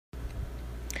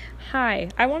Hi,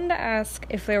 I wanted to ask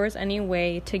if there was any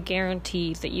way to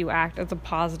guarantee that you act as a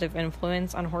positive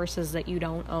influence on horses that you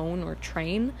don't own or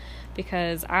train,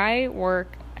 because I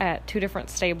work at two different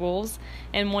stables,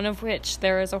 and one of which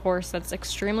there is a horse that's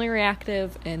extremely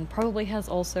reactive and probably has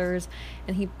ulcers,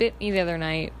 and he bit me the other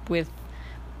night with,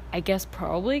 I guess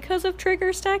probably because of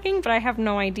trigger stacking, but I have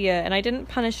no idea, and I didn't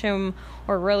punish him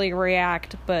or really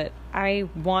react, but I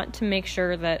want to make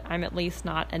sure that I'm at least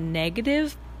not a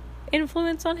negative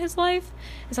influence on his life.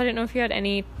 And so I didn't know if you had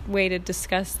any way to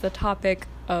discuss the topic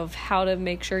of how to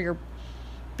make sure you're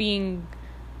being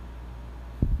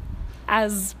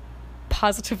as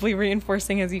positively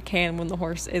reinforcing as you can when the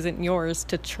horse isn't yours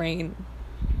to train.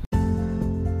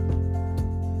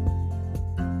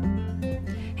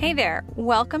 Hey there,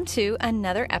 welcome to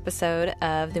another episode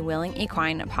of the Willing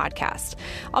Equine podcast.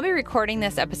 I'll be recording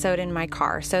this episode in my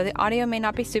car, so the audio may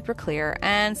not be super clear,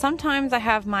 and sometimes I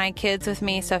have my kids with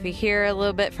me, so if you hear a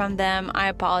little bit from them, I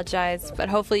apologize, but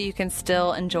hopefully you can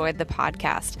still enjoy the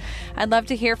podcast. I'd love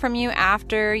to hear from you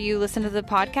after you listen to the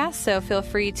podcast, so feel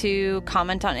free to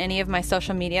comment on any of my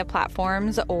social media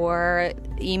platforms or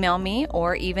email me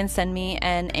or even send me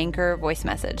an Anchor voice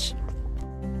message.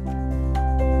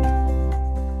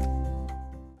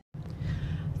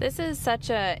 This is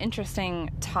such an interesting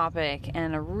topic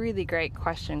and a really great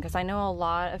question because I know a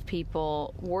lot of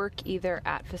people work either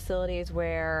at facilities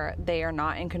where they are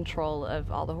not in control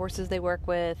of all the horses they work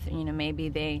with. Maybe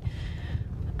they,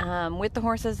 with the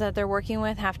horses that they're working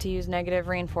with, have to use negative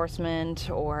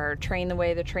reinforcement or train the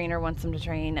way the trainer wants them to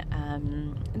train.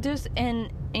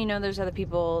 There's other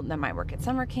people that might work at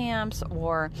summer camps,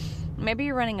 or maybe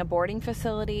you're running a boarding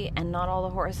facility and not all the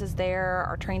horses there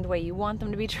are trained the way you want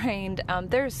them to be trained.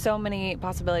 There's so many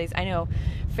possibilities. I know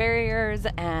farriers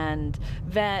and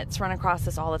vets run across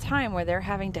this all the time where they're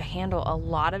having to handle a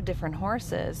lot of different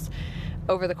horses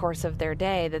over the course of their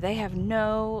day that they have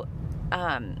no,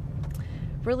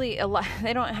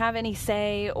 they don't have any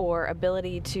say or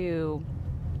ability to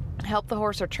help the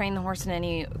horse or train the horse in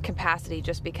any capacity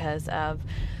just because of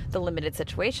the limited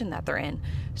situation that they're in.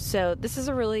 So this is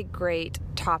a really great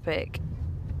topic,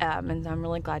 and I'm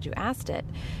really glad you asked it.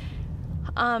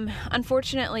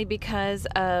 Unfortunately, because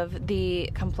of the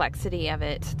complexity of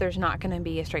it, there's not going to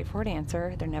be a straightforward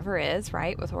answer. There never is,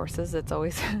 right? With horses, it's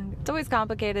always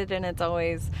complicated, and it's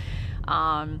always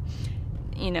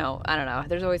I don't know,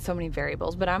 there's always so many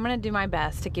variables, but I'm going to do my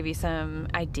best to give you some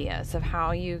ideas of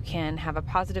how you can have a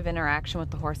positive interaction with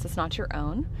the horse that's not your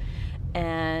own,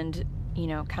 and,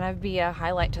 kind of be a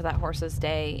highlight to that horse's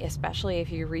day, especially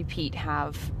if you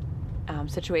have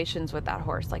situations with that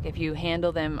horse, like if you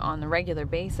handle them on the regular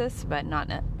basis, but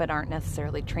aren't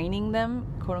necessarily training them,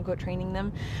 quote unquote training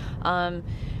them,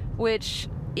 which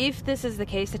if this is the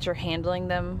case that you're handling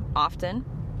them often,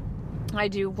 I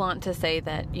do want to say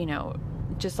that,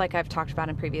 just like I've talked about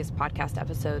in previous podcast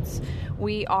episodes,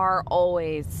 we are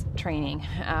always training.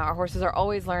 Our horses are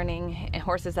always learning, and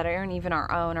horses that aren't even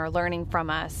our own are learning from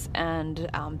us, and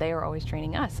they are always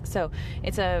training us. So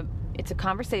it's a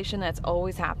conversation that's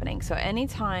always happening. So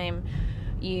anytime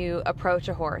you approach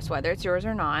a horse, whether it's yours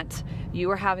or not, you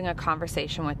are having a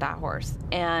conversation with that horse,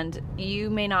 and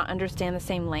you may not understand the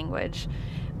same language.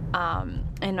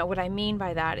 And what I mean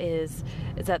by that is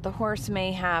that the horse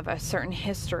may have a certain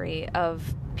history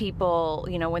of people,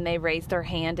 when they raise their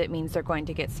hand, it means they're going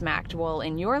to get smacked. Well,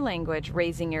 in your language,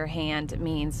 raising your hand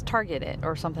means target it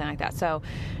or something like that. So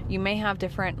you may have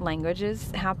different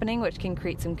languages happening, which can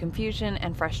create some confusion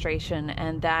and frustration.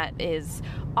 And that is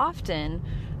often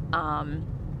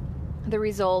the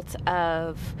result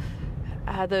of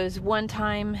those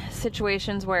one-time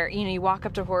situations where, you walk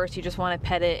up to a horse, you just want to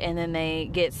pet it, and then they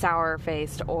get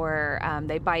sour-faced, or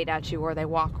they bite at you, or they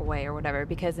walk away, or whatever.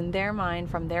 Because in their mind,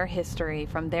 from their history,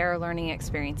 from their learning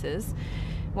experiences,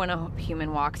 when a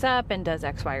human walks up and does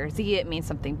X, Y, or Z, it means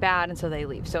something bad, and so they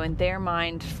leave. So in their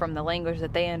mind, from the language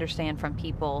that they understand from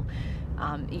people,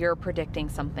 you're predicting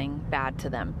something bad to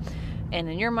them. And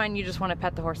in your mind, you just want to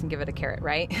pet the horse and give it a carrot,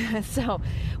 right? So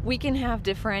we can have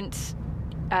different...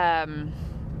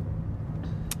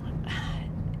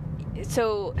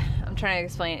 So I'm trying to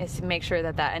explain is to make sure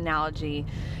that analogy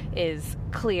is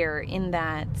clear, in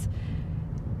that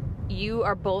you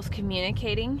are both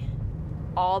communicating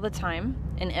all the time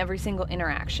in every single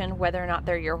interaction, whether or not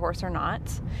they're your horse or not,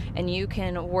 and you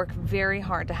can work very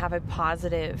hard to have a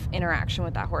positive interaction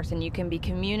with that horse, and you can be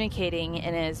communicating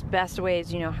in as best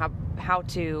ways how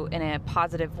to, in a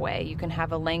positive way. You can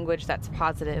have a language that's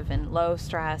positive and low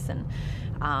stress and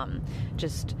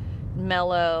just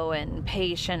mellow and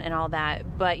patient and all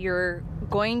that, but you're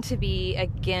going to be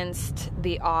against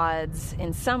the odds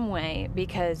in some way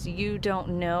because you don't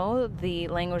know the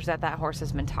language that horse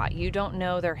has been taught. You don't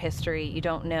know their history. You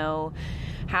don't know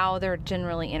how they're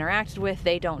generally interacted with.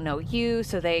 They don't know you,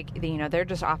 so they're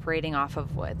just operating off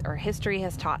of what our history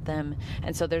has taught them,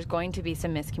 and so there's going to be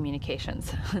some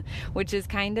miscommunications, which is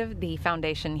kind of the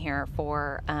foundation here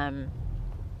for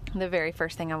the very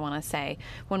first thing I want to say.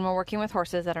 When we're working with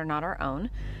horses that are not our own,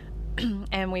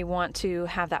 and we want to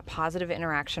have that positive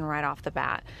interaction right off the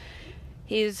bat,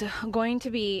 is going to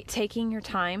be taking your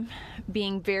time,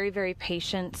 being very, very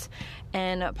patient,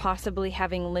 and possibly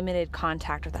having limited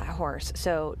contact with that horse.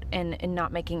 So, and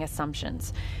not making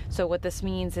assumptions. So what this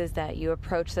means is that you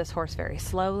approach this horse very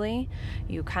slowly,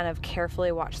 you kind of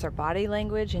carefully watch their body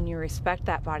language, and you respect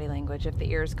that body language. If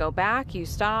the ears go back, you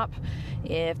stop.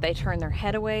 If they turn their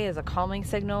head away as a calming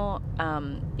signal,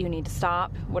 you need to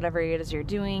stop. Whatever it is you're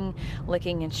doing,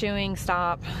 licking and chewing,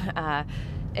 stop.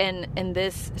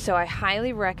 So I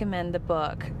highly recommend the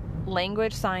book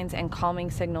Language, Signs, and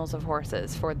Calming Signals of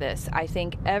Horses for this. I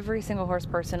think every single horse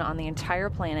person on the entire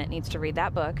planet needs to read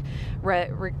that book.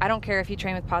 I don't care if you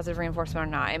train with positive reinforcement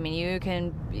or not. I mean, you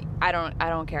can, I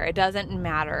don't care. It doesn't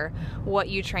matter what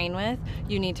you train with.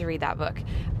 You need to read that book.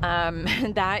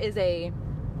 That is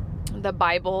the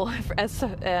Bible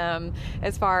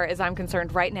as far as I'm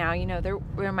concerned right now.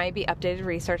 There might be updated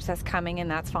research that's coming, and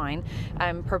that's fine.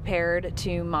 I'm prepared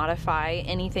to modify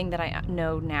anything that I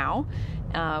know now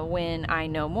when I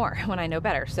know more, when I know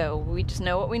better. So we just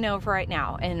know what we know for right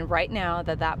now, and right now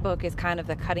that book is kind of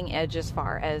the cutting edge as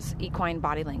far as equine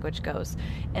body language goes,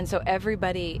 and so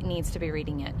everybody needs to be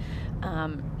reading it.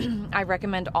 I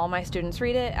recommend all my students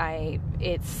read it.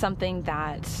 It's something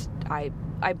that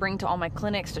I bring to all my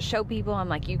clinics to show people. I'm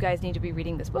like, you guys need to be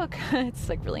reading this book. It's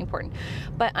like really important.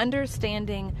 But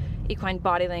understanding equine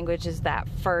body language is that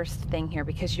first thing here,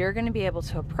 because you're going to be able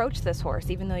to approach this horse,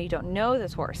 even though you don't know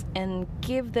this horse, and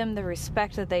give them the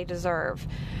respect that they deserve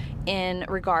in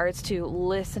regards to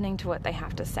listening to what they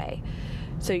have to say.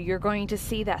 So you're going to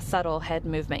see that subtle head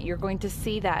movement. You're going to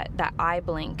see that eye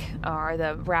blink, or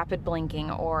the rapid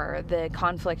blinking, or the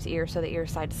conflict ear, so the ear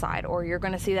side to side, or you're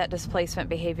going to see that displacement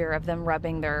behavior of them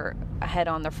rubbing their head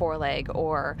on their foreleg,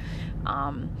 or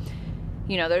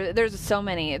there's so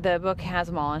many. The book has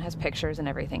them all and has pictures and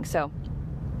everything. So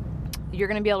you're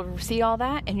going to be able to see all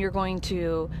that, and you're going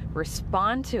to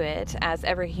respond to it as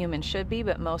every human should be,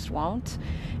 but most won't.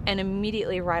 And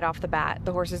immediately right off the bat,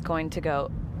 the horse is going to go,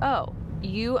 oh,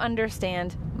 you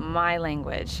understand my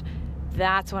language.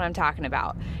 That's what I'm talking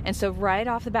about. And so right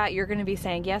off the bat, you're going to be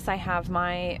saying, yes, I have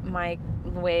my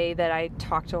way that I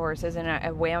talk to horses, and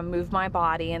a way I move my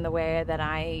body, and the way that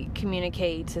I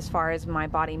communicate as far as my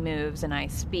body moves and I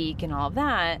speak and all of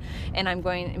that. And I'm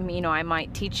going, I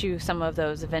might teach you some of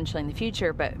those eventually in the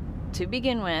future, but to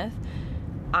begin with,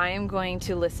 I am going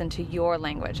to listen to your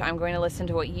language. I'm going to listen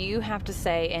to what you have to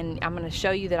say, and I'm going to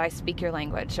show you that I speak your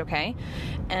language, okay?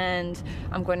 And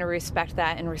I'm going to respect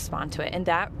that and respond to it. And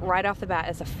that, right off the bat,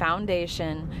 is a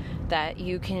foundation that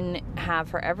you can have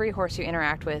for every horse you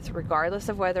interact with, regardless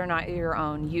of whether or not you're your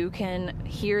own. You can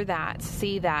hear that,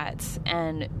 see that,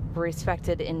 and respect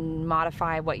it and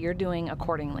modify what you're doing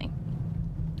accordingly.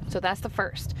 So that's the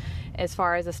first, as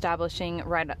far as establishing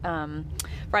right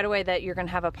away that you're going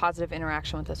to have a positive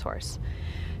interaction with this horse.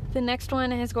 The next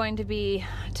one is going to be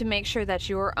to make sure that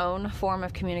your own form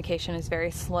of communication is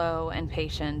very slow and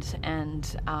patient,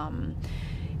 and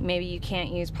maybe you can't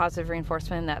use positive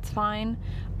reinforcement, that's fine.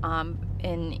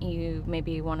 And you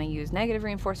maybe want to use negative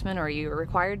reinforcement, or you're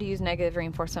required to use negative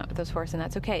reinforcement with this horse, and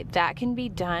that's okay. That can be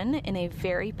done in a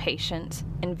very patient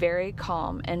and very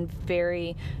calm and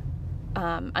very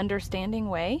understanding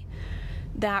way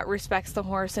that respects the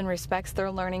horse and respects their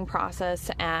learning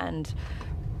process. And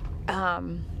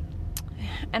I've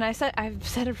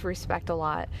said of respect a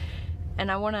lot,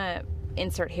 and I want to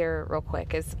insert here real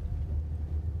quick is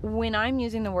when I'm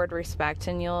using the word respect,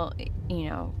 and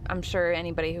I'm sure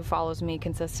anybody who follows me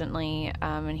consistently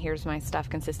and hears my stuff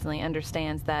consistently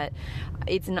understands that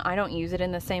I don't use it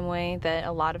in the same way that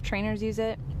a lot of trainers use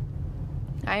it.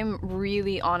 I'm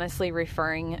really honestly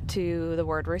referring to the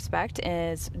word respect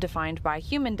as defined by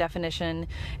human definition,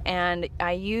 and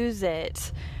I use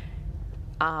it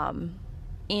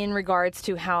in regards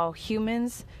to how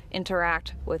humans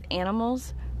interact with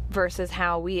animals versus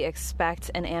how we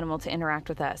expect an animal to interact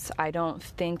with us. I don't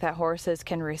think that horses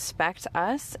can respect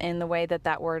us in the way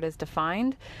that word is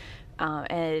defined.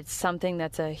 And it's something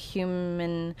that's a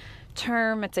human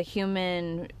term. It's a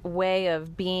human way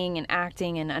of being and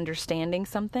acting and understanding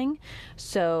something.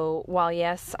 So while,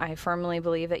 yes, I firmly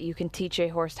believe that you can teach a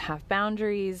horse to have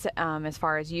boundaries, as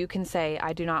far as you can say,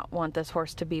 I do not want this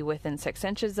horse to be within 6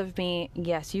 inches of me.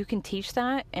 Yes, you can teach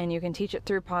that, and you can teach it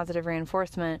through positive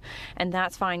reinforcement, and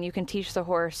that's fine. You can teach the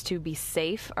horse to be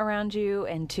safe around you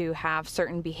and to have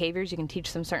certain behaviors. You can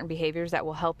teach them certain behaviors that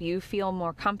will help you feel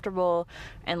more comfortable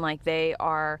and like they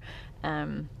are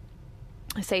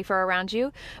safer around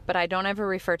you. But I don't ever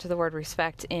refer to the word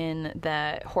respect in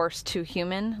the horse to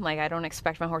human. Like, I don't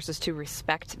expect my horses to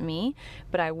respect me,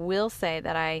 but I will say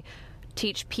that I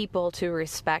teach people to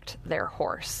respect their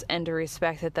horse and to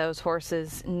respect that those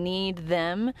horses need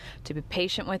them, to be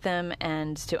patient with them,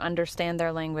 and to understand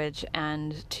their language,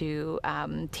 and to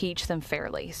teach them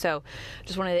fairly. So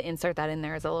just wanted to insert that in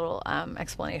there as a little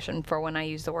explanation for when I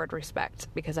use the word respect,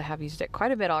 because I have used it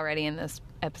quite a bit already in this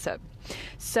episode.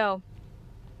 So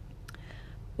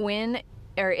when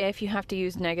or if you have to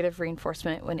use negative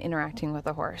reinforcement when interacting with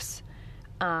a horse,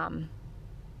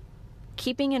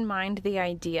 keeping in mind the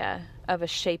idea of a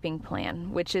shaping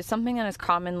plan, which is something that is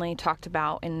commonly talked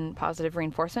about in positive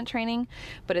reinforcement training,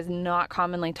 but is not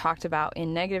commonly talked about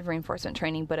in negative reinforcement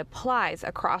training, but applies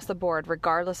across the board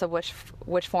regardless of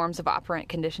which forms of operant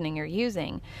conditioning you're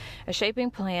using. A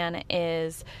shaping plan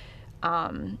is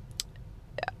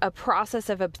a process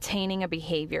of obtaining a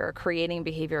behavior, or creating a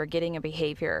behavior, or getting a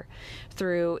behavior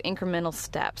through incremental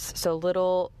steps. So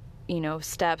little,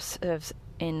 steps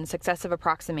in successive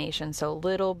approximation. So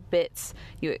little bits,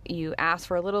 you ask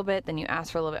for a little bit, then you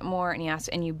ask for a little bit more,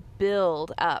 and you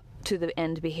build up to the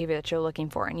end behavior that you're looking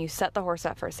for. And you set the horse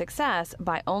up for success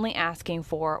by only asking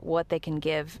for what they can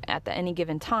give at any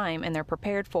given time and they're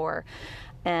prepared for,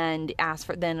 and ask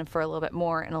for a little bit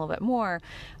more and a little bit more.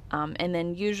 And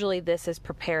then usually this is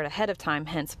prepared ahead of time,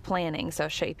 hence planning. So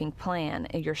shaping plan.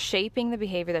 You're shaping the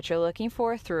behavior that you're looking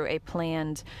for through a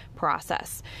planned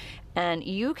process. And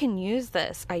you can use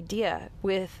this idea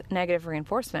with negative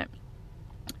reinforcement.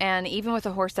 And even with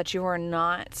a horse that you are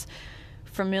not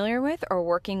familiar with or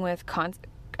working with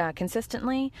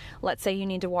consistently, let's say you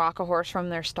need to walk a horse from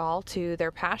their stall to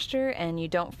their pasture and you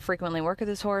don't frequently work with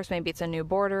this horse, maybe it's a new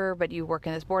boarder, but you work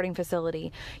in this boarding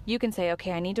facility, you can say,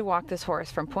 okay, I need to walk this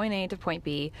horse from point A to point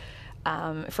B.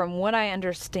 From what I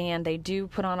understand, they do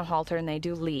put on a halter and they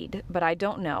do lead, but I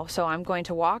don't know. So I'm going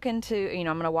to walk I'm going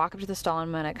to walk up to the stall and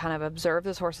I'm going to kind of observe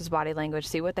this horse's body language,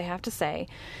 see what they have to say.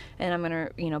 And I'm going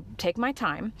to, take my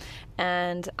time.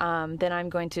 And then I'm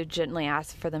going to gently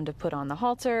ask for them to put on the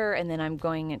halter. And then I'm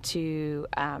going to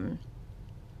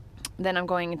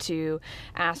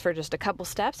ask for just a couple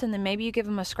steps, and then maybe you give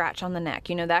them a scratch on the neck.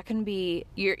 That can be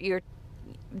you're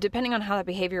depending on how that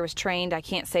behavior was trained. I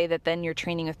can't say that then you're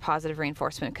training with positive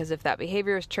reinforcement, because if that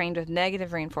behavior is trained with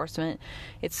negative reinforcement,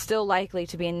 it's still likely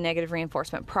to be a negative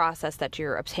reinforcement process that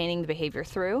you're obtaining the behavior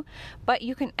through. But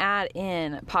you can add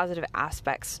in positive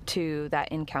aspects to that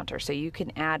encounter. So you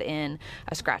can add in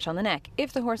a scratch on the neck.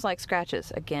 If the horse likes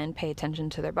scratches, again, pay attention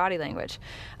to their body language.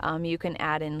 You can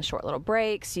add in short little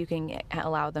breaks. You can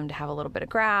allow them to have a little bit of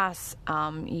grass.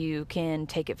 You can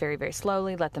take it very, very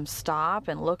slowly, let them stop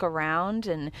and look around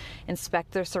and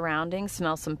inspect their surroundings,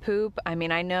 smell some poop. I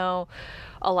know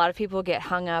a lot of people get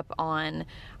hung up on,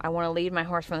 I want to lead my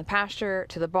horse from the pasture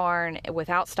to the barn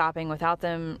without stopping, without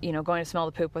them, going to smell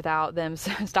the poop, without them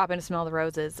stopping to smell the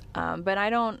roses. But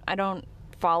I don't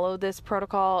follow this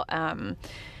protocol.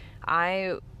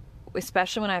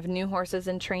 Especially when I have new horses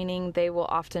in training, they will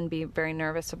often be very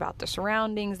nervous about their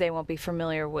surroundings. They won't be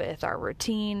familiar with our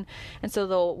routine. And so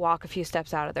they'll walk a few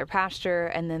steps out of their pasture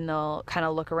and then they'll kind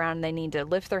of look around. They need to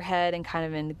lift their head and kind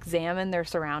of examine their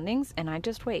surroundings. And I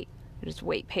just wait. I just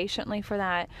wait patiently for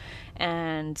that.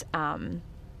 And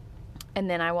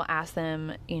then I will ask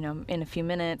them, in a few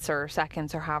minutes or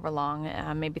seconds or however long,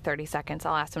 maybe 30 seconds,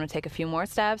 I'll ask them to take a few more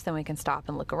steps, then we can stop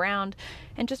and look around,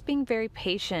 and just being very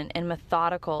patient and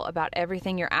methodical about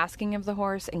everything you're asking of the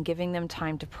horse and giving them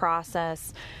time to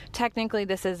process. Technically,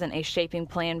 this isn't a shaping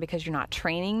plan because you're not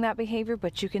training that behavior,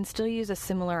 but you can still use a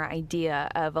similar idea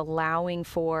of allowing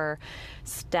for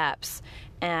steps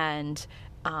and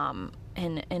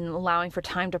allowing for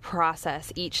time to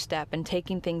process each step and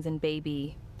taking things in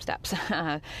baby steps.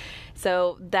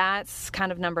 So that's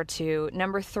kind of number 2.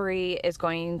 Number 3 is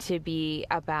going to be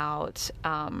about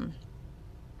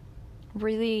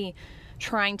really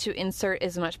trying to insert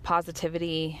as much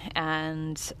positivity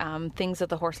and things that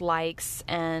the horse likes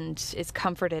and is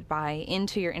comforted by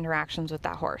into your interactions with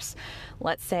that horse.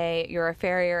 Let's say you're a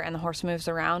farrier and the horse moves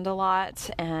around a lot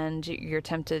and you're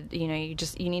tempted, you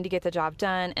need to get the job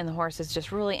done, and the horse is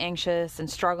just really anxious and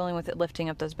struggling with it lifting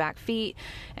up those back feet,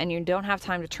 and you don't have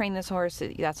time to train this horse.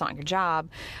 That's not your job.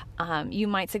 You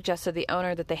might suggest to the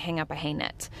owner that they hang up a hay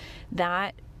net.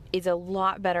 That is a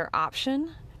lot better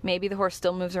option. Maybe the horse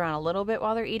still moves around a little bit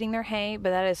while they're eating their hay,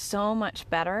 but that is so much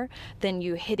better than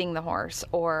you hitting the horse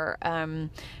or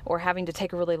having to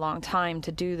take a really long time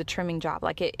to do the trimming job.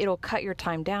 Like it'll cut your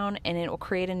time down, and it will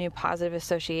create a new positive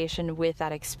association with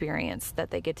that experience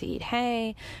that they get to eat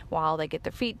hay while they get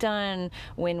their feet done.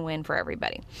 Win-win for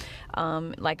everybody.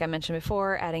 Like I mentioned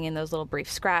before, adding in those little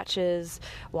brief scratches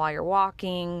while you're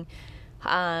walking.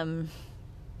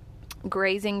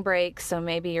 Grazing breaks, so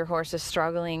maybe your horse is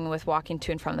struggling with walking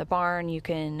to and from the barn. You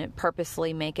can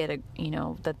purposely make it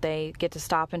that they get to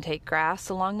stop and take grass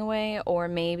along the way, or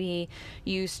maybe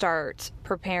you start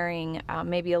preparing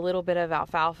maybe a little bit of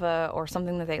alfalfa or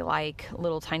something that they like, a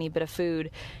little tiny bit of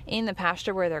food in the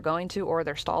pasture where they're going to, or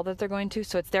their stall that they're going to,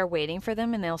 so it's there waiting for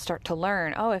them, and they'll start to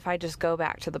learn, oh, if I just go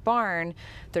back to the barn,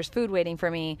 there's food waiting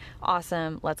for me.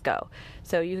 Awesome, let's go.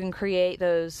 So you can create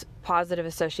those positive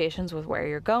associations with where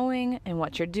you're going and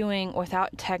what you're doing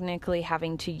without technically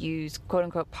having to use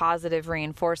quote-unquote positive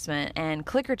reinforcement and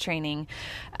clicker training,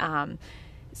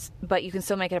 but you can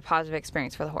still make it a positive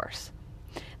experience for the horse.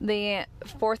 The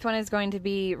fourth one is going to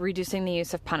be reducing the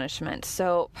use of punishment.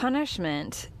 So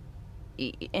punishment,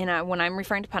 and when I'm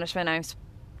referring to punishment, I'm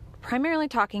primarily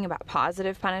talking about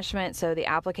positive punishment, so the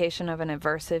application of an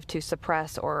aversive to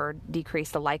suppress or decrease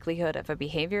the likelihood of a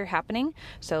behavior happening.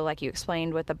 So like you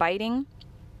explained with the biting,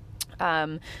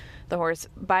 the horse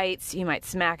bites, you might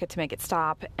smack it to make it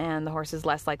stop, and the horse is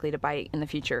less likely to bite in the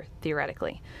future,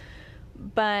 theoretically.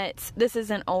 But this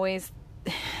isn't always...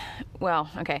 Well,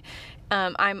 okay.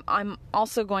 I'm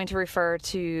also going to refer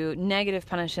to negative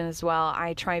punishment as well.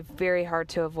 I try very hard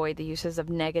to avoid the uses of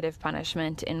negative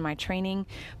punishment in my training,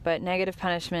 but negative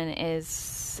punishment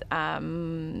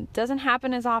doesn't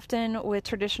happen as often with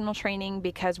traditional training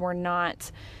because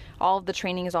all of the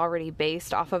training is already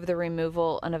based off of the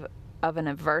removal of an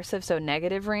aversive, so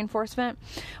negative reinforcement,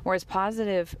 whereas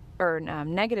positive or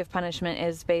negative punishment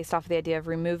is based off the idea of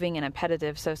removing an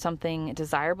appetitive, so something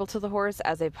desirable to the horse,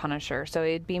 as a punisher. So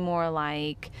it'd be more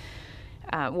like,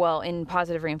 in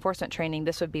positive reinforcement training,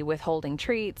 this would be withholding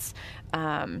treats,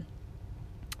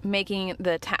 making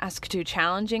the task too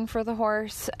challenging for the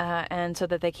horse, and so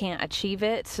that they can't achieve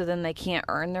it, so then they can't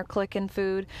earn their click and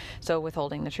food, so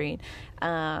withholding the treat,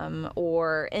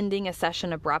 or ending a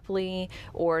session abruptly,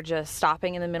 or just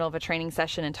stopping in the middle of a training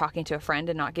session and talking to a friend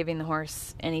and not giving the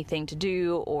horse anything to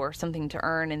do or something to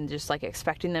earn, and just like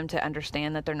expecting them to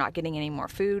understand that they're not getting any more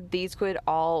food. These could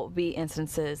all be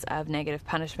instances of negative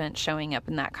punishment showing up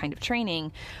in that kind of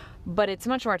training. But it's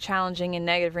much more challenging in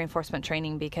negative reinforcement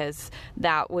training because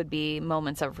that would be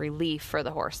moments of relief for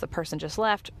the horse. The person just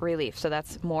left, relief. So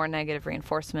that's more negative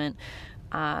reinforcement.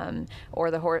 Or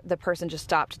the person just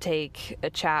stopped to take a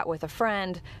chat with a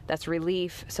friend, that's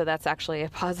relief. So that's actually a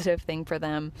positive thing for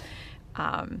them.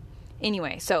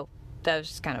 Anyway, so that was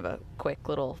just kind of a quick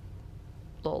little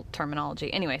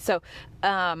terminology. Anyway, so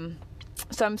I'm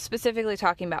specifically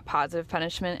talking about positive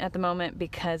punishment at the moment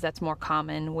because that's more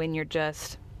common when you're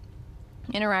just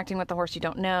interacting with the horse you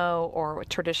don't know, or with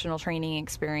traditional training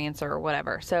experience or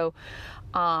whatever. So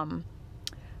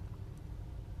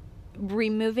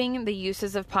removing the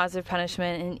uses of positive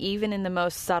punishment, and even in the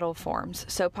most subtle forms.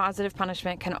 So positive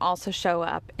punishment can also show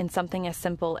up in something as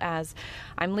simple as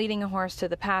I'm leading a horse to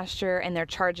the pasture and they're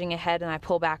charging ahead and I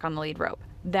pull back on the lead rope.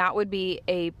 That would be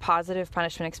a positive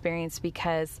punishment experience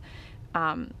because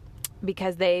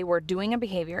they were doing a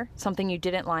behavior, something you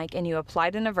didn't like, and you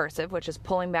applied an aversive, which is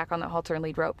pulling back on the halter and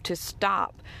lead rope, to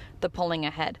stop the pulling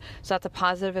ahead. So that's a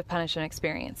positive punishment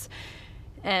experience.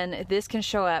 And this can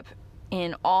show up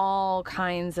in all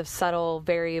kinds of subtle,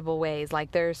 variable ways.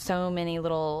 Like there's so many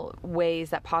little ways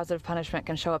that positive punishment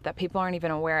can show up that people aren't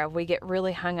even aware of. We get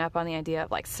really hung up on the idea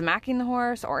of like smacking the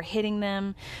horse or hitting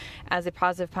them as a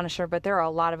positive punisher, but there are a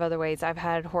lot of other ways. I've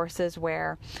had horses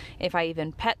where if I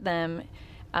even pet them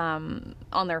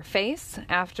on their face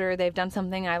after they've done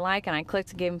something I like and I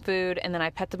clicked and gave them food and then I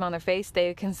pet them on their face,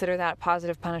 they consider that a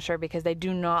positive punisher because they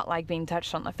do not like being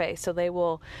touched on the face. So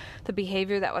the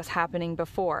behavior that was happening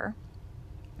before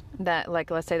that, like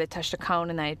let's say they touched a cone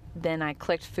and then I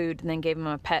clicked food and then gave them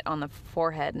a pet on the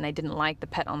forehead and they didn't like the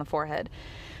pet on the forehead.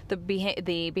 The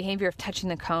behavior of touching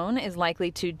the cone is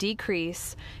likely to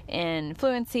decrease in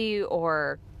fluency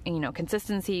or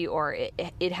consistency or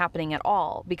it happening at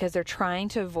all, because they're trying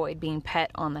to avoid being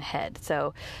pet on the head.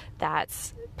 So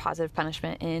that's positive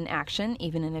punishment in action,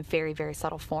 even in a very, very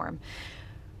subtle form.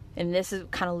 And this is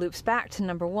kind of loops back to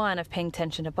number one of paying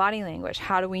attention to body language.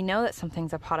 How do we know that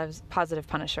something's a positive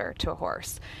punisher to a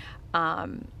horse?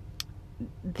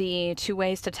 The two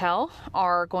ways to tell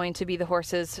are going to be the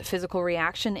horse's physical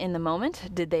reaction in the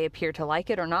moment. Did they appear to like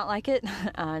it or not like it?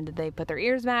 Did they put their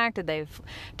ears back? Did they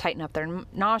tighten up their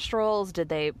nostrils? Did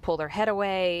they pull their head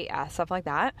away? Stuff like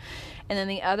that. And then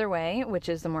the other way, which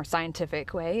is the more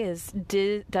scientific way, is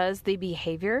does the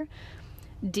behavior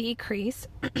decrease?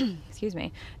 Excuse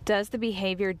me. Does the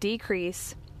behavior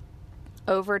decrease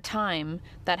over time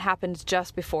that happens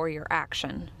just before your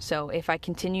action? So if I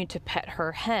continue to pet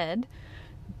her head,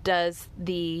 does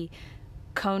the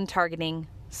cone targeting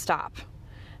stop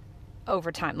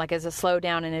over time? Like, as a slow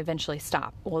down and eventually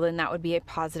stop? Well, then that would be a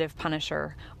positive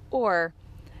punisher. Or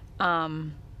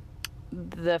the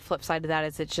flip side of that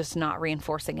is it's just not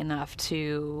reinforcing enough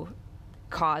to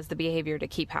cause the behavior to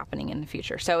keep happening in the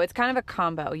future. So it's kind of a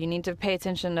combo. You need to pay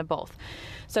attention to both.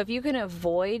 So if you can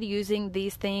avoid using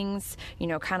these things,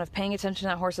 kind of paying attention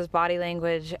to that horse's body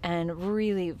language and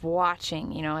really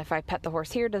watching, if I pet the horse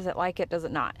here, does it like it? Does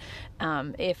it not?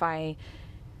 If I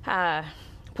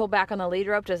pull back on the lead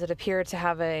rope, does it appear to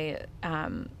have an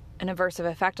aversive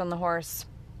effect on the horse?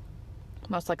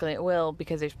 Most likely it will,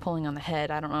 because there's pulling on the head.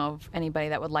 I don't know of anybody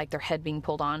that would like their head being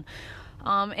pulled on.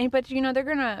 But they're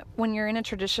gonna, when you're in a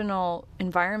traditional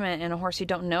environment and a horse you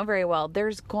don't know very well,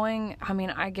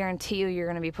 I guarantee you're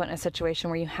gonna be put in a situation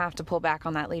where you have to pull back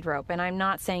on that lead rope. And I'm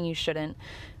not saying you shouldn't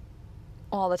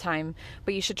all the time,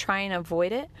 but you should try and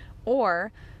avoid it,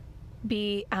 or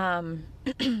be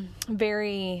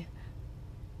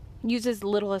use as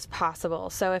little as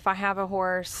possible. So if I have a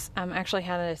horse, actually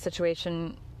had a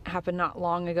situation happen not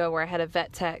long ago where I had a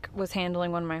vet tech was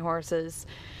handling one of my horses.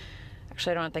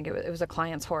 Actually, I don't think it was a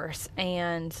client's horse.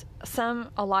 And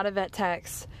a lot of vet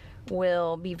techs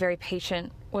will be very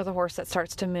patient with a horse that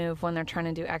starts to move when they're trying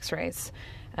to do x-rays.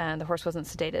 The horse wasn't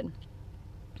sedated,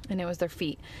 and it was their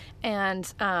feet.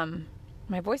 And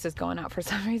my voice is going out for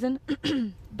some reason.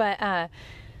 But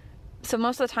so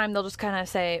most of the time they'll just kind of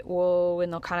say, whoa,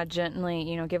 and they'll kind of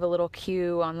gently, give a little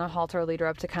cue on the halter lead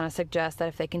rope to kind of suggest that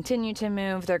if they continue to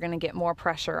move, they're going to get more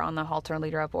pressure on the halter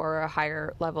lead rope or a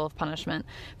higher level of punishment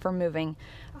for moving.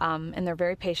 And they're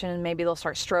very patient, and maybe they'll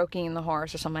start stroking the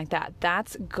horse or something like that.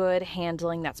 That's good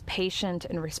handling. That's patient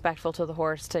and respectful to the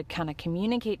horse to kind of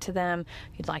communicate to them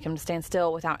you'd like them to stand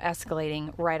still without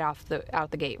escalating right out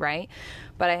the gate, right?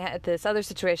 But I had this other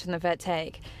situation, the vet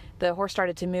take. The horse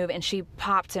started to move, and she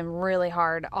popped him really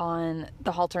hard on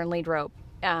the halter and lead rope.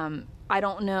 I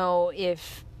don't know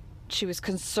if she was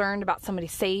concerned about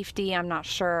somebody's safety. I'm not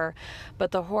sure. But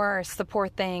the horse, the poor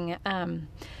thing,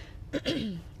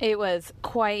 it was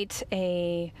quite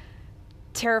a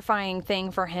terrifying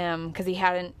thing for him, because he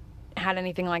hadn't had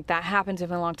anything like that happen to him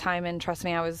in a long time. And trust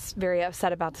me, I was very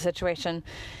upset about the situation.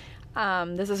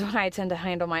 This is when I tend to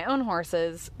handle my own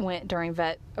horses during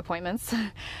vet appointments.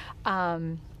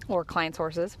 Or clients'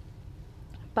 horses.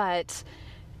 But,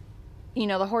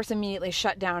 the horse immediately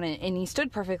shut down, and he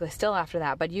stood perfectly still after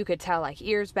that. But you could tell, like,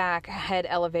 ears back, head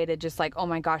elevated, just like, oh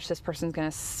my gosh, this person's going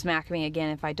to smack me again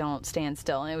if I don't stand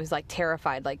still. And it was like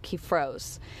terrified, like he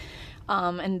froze.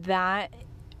 And that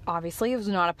obviously it was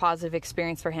not a positive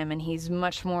experience for him, and he's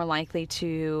much more likely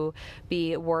to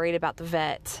be worried about the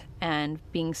vet and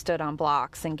being stood on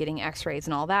blocks and getting x-rays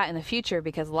and all that in the future,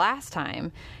 because last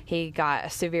time he got a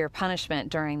severe punishment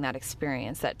during that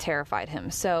experience that terrified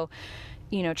him. So,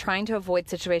 trying to avoid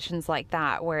situations like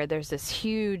that where there's this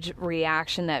huge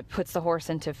reaction that puts the horse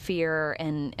into fear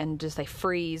and just they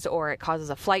freeze, or it causes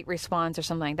a flight response or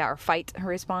something like that, or fight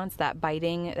response, that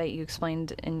biting that you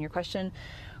explained in your question,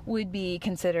 would be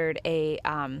considered a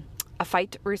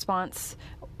fight response,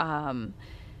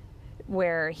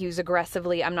 where he was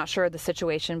aggressively, I'm not sure of the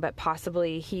situation, but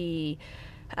possibly he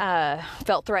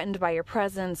felt threatened by your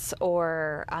presence,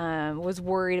 or was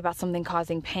worried about something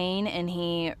causing pain, and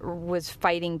he was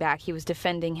fighting back. He was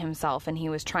defending himself, and he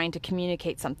was trying to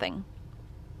communicate something.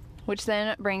 Which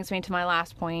then brings me to my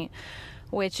last point,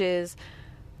 which is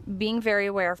being very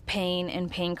aware of pain and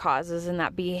pain causes, and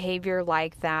that behavior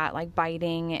like that, like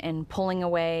biting and pulling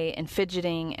away and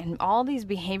fidgeting and all these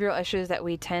behavioral issues that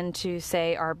we tend to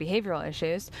say are behavioral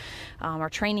issues, or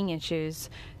training issues,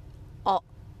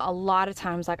 a lot of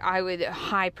times, like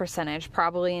high percentage,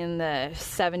 probably in the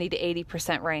 70 to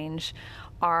 80% range,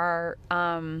 are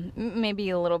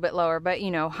maybe a little bit lower, but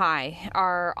high,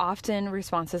 are often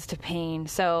responses to pain.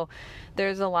 So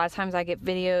there's a lot of times I get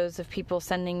videos of people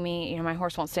sending me, my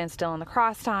horse won't stand still in the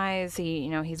cross ties.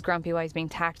 He's grumpy while he's being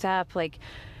tacked up. Like,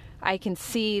 I can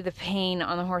see the pain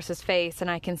on the horse's face, and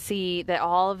I can see that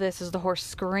all of this is the horse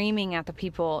screaming at the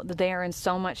people that they are in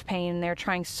so much pain and they're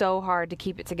trying so hard to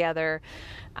keep it together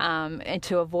and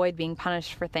to avoid being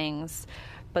punished for things,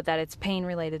 but that it's pain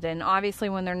related. And obviously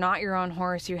when they're not your own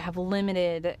horse, you have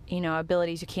limited,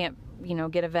 abilities. You can't,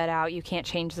 get a vet out. You can't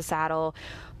change the saddle,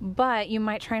 but you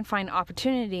might try and find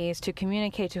opportunities to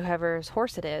communicate to whoever's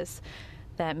horse it is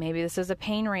that maybe this is a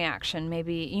pain reaction,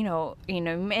 maybe,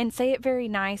 and say it very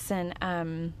nice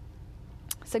and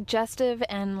suggestive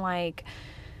and like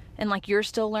you're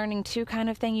still learning too kind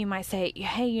of thing. You might say,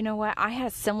 hey, you know what? I had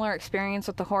a similar experience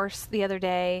with the horse the other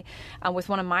day with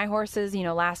one of my horses,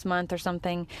 last month or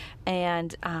something.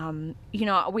 And,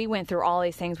 we went through all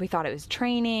these things. We thought it was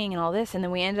training and all this. And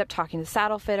then we ended up talking to the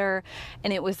saddle fitter,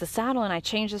 and it was the saddle, and I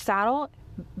changed the saddle.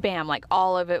 Bam, like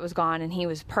all of it was gone, and he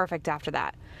was perfect after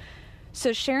that.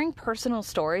 So sharing personal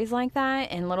stories like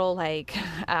that and little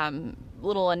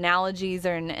little analogies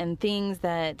and things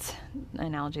that,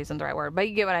 analogy isn't the right word, but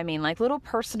you get what I mean, like little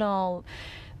personal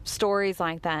stories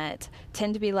like that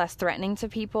tend to be less threatening to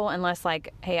people and less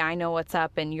like, hey, I know what's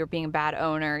up and you're being a bad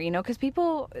owner, because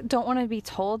people don't want to be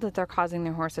told that they're causing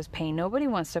their horses pain. Nobody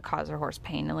wants to cause their horse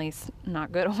pain, at least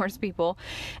not good horse people.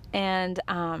 And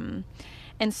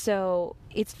so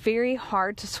it's very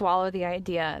hard to swallow the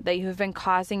idea that you have been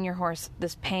causing your horse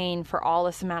this pain for all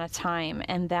this amount of time,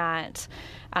 and that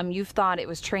you've thought it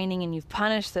was training and you've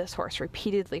punished this horse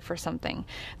repeatedly for something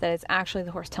that is actually the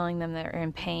horse telling them they're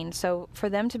in pain. So for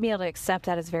them to be able to accept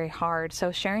that is very hard.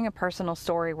 So sharing a personal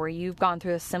story where you've gone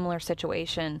through a similar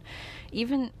situation,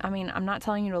 I'm not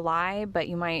telling you to lie, but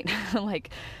you might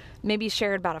maybe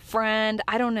share it about a friend.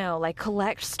 I don't know,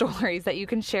 collect stories that you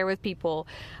can share with people.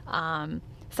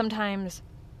 Sometimes,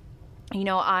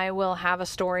 I will have a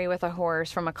story with a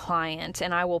horse from a client,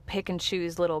 and I will pick and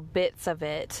choose little bits of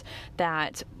it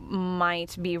that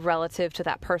might be relative to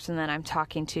that person that I'm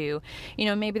talking to.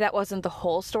 Maybe that wasn't the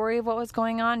whole story of what was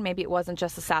going on. Maybe it wasn't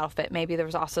just the saddle fit. Maybe there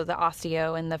was also the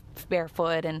osteo and the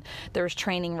barefoot, and there was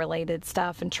training related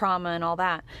stuff and trauma and all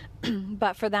that.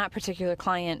 But for that particular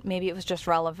client, maybe it was just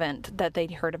relevant that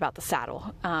they'd heard about the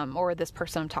saddle or this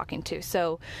person I'm talking to.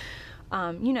 So,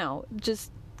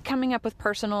 just coming up with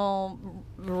personal,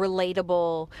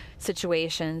 relatable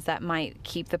situations that might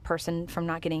keep the person from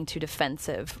not getting too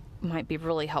defensive might be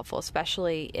really helpful,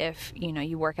 especially if,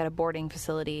 you work at a boarding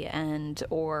facility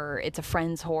or it's a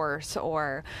friend's horse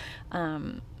or,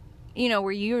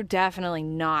 where you're definitely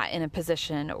not in a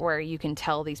position where you can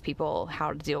tell these people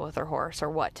how to deal with their horse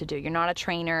or what to do. You're not a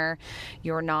trainer.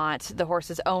 You're not the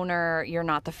horse's owner. You're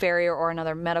not the farrier or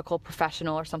another medical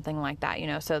professional or something like that,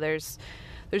 So there's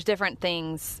different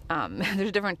things,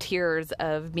 there's different tiers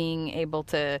of being able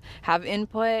to have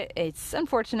input. It's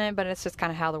unfortunate, but it's just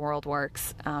kind of how the world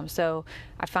works. So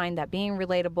I find that being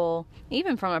relatable,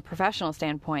 even from a professional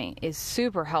standpoint, is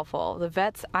super helpful. The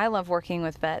vets, I love working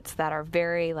with vets that are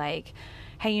very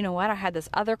hey, you know what? I had this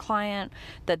other client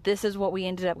that this is what we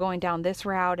ended up going down this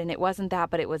route, and it wasn't that,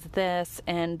 but it was this,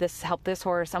 and this helped this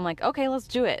horse. I'm like, okay, let's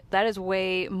do it. That is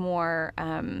way more,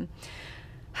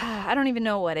 I don't even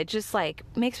know what. It just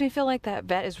makes me feel like that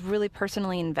vet is really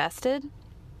personally invested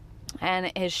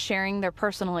and is sharing their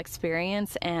personal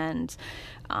experience, and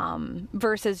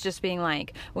versus just being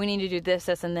we need to do this,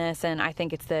 this, and this, and I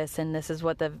think it's this, and this is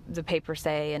what the papers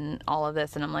say, and all of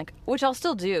this. And I'm which I'll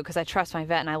still do because I trust my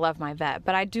vet and I love my vet,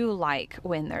 but I do like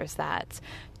when there's that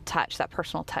touch, that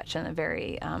personal touch in a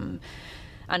very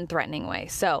unthreatening way.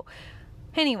 So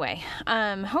anyway,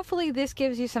 hopefully this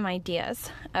gives you some ideas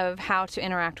of how to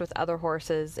interact with other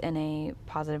horses in a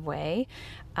positive way,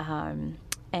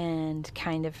 and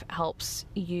kind of helps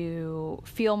you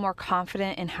feel more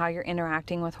confident in how you're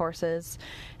interacting with horses.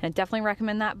 And I definitely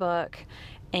recommend that book.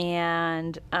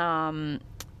 And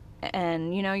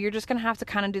you're just going to have to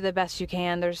kind of do the best you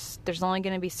can. There's only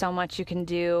going to be so much you can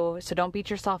do, so don't beat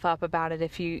yourself up about it.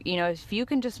 If you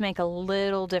can just make a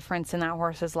little difference in that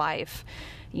horse's life,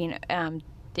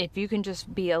 if you can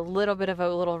just be a little bit of a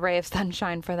little ray of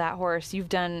sunshine for that horse, you've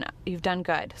done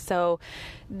good. So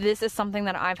this is something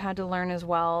that I've had to learn as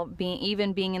well.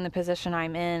 Being in the position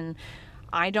I'm in,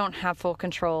 I don't have full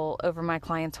control over my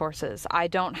clients' horses. I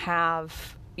don't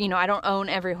own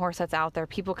every horse that's out there.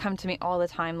 People come to me all the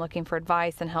time looking for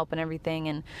advice and help and everything,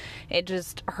 and it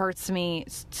just hurts me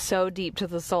so deep to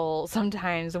the soul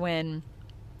sometimes when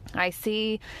I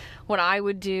see what I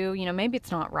would do, maybe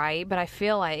it's not right, but I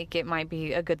feel like it might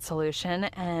be a good solution,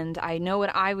 and I know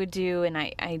what I would do, and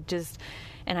I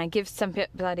give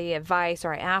somebody advice,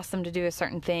 or I ask them to do a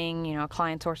certain thing, a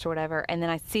client's horse or whatever, and then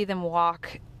I see them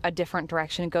walk a different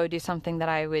direction and go do something that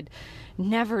I would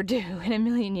never do in a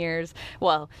million years.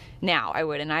 Well, now I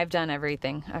would, and I've done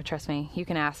everything. Trust me, you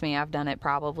can ask me, I've done it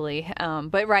probably.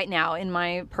 But right now, in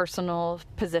my personal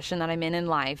position that I'm in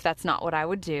life, that's not what I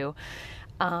would do.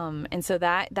 And so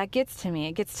that gets to me.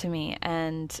 It gets to me.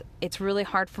 And it's really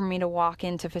hard for me to walk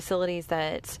into facilities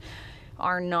that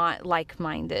are not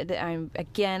like-minded. I'm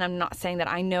not saying that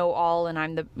I know all and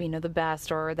I'm the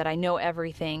best, or that I know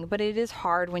everything, but it is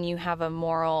hard when you have a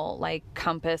moral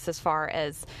compass, as far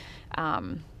as,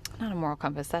 not a moral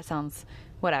compass, that sounds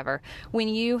whatever. When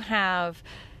you have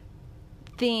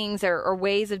things or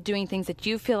ways of doing things that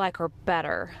you feel like are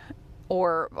better,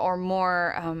 or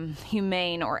more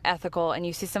humane or ethical, and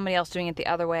you see somebody else doing it the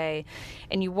other way,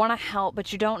 and you want to help,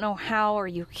 but you don't know how, or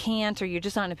you can't, or you're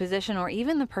just not in a position, or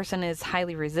even the person is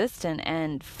highly resistant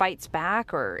and fights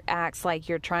back or acts like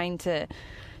you're trying to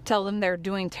tell them they're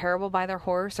doing terrible by their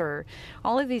horse, or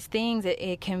all of these things,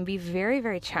 it can be very,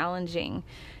 very challenging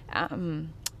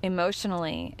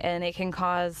emotionally, and it can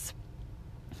cause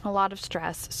a lot of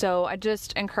stress. So I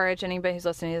just encourage anybody who's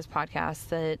listening to this podcast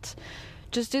that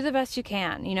just do the best you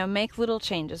can, make little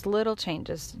changes,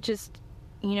 just,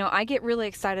 I get really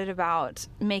excited about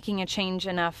making a change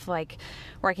enough, where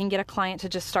I can get a client to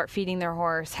just start feeding their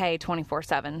horse hay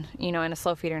 24/7, in a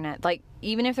slow feeder net.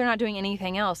 Even if they're not doing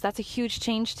anything else, that's a huge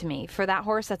change to me. For that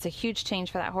horse, that's a huge change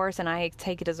for that horse, and I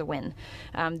take it as a win.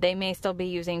 They may still be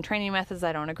using training methods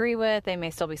I don't agree with. They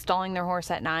may still be stalling their horse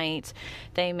at night.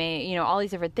 They may, all these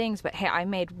different things, but hey, I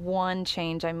made one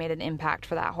change. I made an impact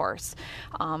for that horse.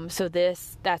 So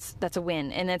that's a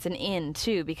win, and that's an in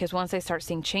too, because once they start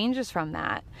seeing changes from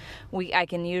that, I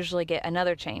can usually get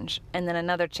another change, and then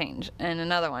another change, and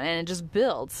another one, and it just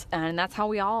builds. And that's how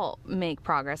we all make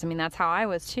progress. I mean, that's how I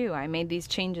was too. I made these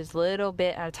changes little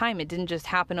bit at a time. It didn't just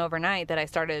happen overnight that I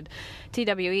started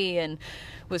TWE and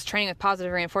was training with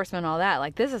positive reinforcement and all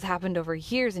that. This has happened over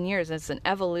years and years. It's an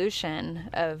evolution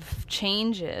of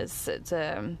changes. It's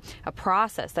a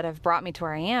process that have brought me to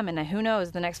where I am. And who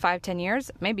knows, the next 5-10 years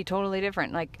may be totally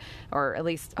different. Or at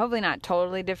least hopefully not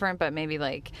totally different, but maybe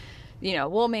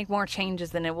we'll make more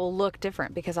changes, and it will look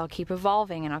different because I'll keep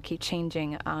evolving and I'll keep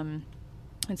changing.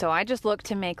 And so I just look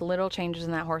to make little changes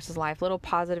in that horse's life, little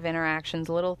positive interactions,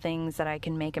 little things that I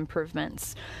can make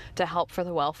improvements to help for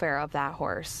the welfare of that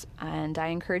horse. And I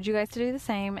encourage you guys to do the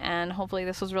same, and hopefully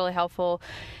this was really helpful.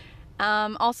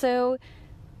 Also,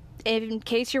 in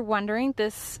case you're wondering,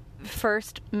 this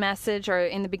first message, or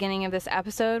in the beginning of this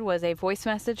episode, was a voice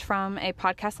message from a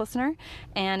podcast listener.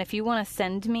 And if you want to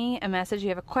send me a message, you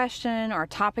have a question or a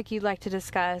topic you'd like to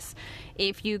discuss,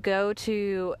 if you go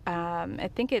to, I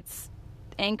think it's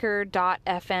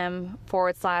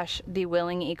anchor.fm/The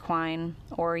Willing Equine,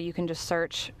 or you can just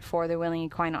search for The Willing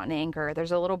Equine on Anchor.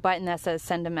 There's a little button that says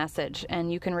send a message,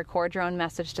 and you can record your own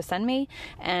message to send me,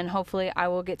 and hopefully I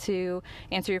will get to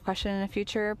answer your question in a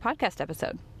future podcast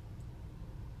episode.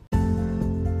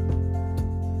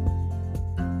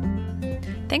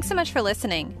 Thanks so much for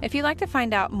listening. If you'd like to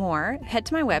find out more, head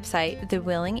to my website,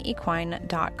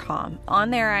 thewillingequine.com. On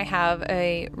there, I have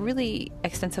a really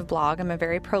extensive blog. I'm a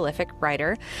very prolific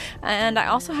writer. And I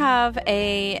also have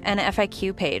an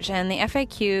FAQ page. And the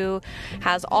FAQ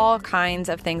has all kinds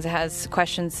of things. It has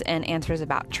questions and answers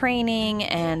about training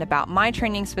and about my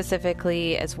training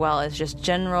specifically, as well as just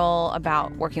general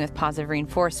about working with positive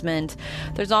reinforcement.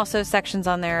 There's also sections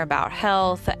on there about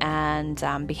health and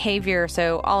behavior.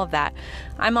 So all of that.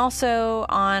 I'm also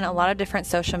on a lot of different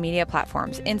social media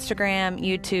platforms, Instagram,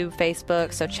 YouTube,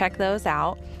 Facebook, so check those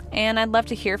out. And I'd love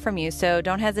to hear from you, so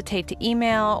don't hesitate to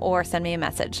email or send me a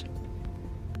message.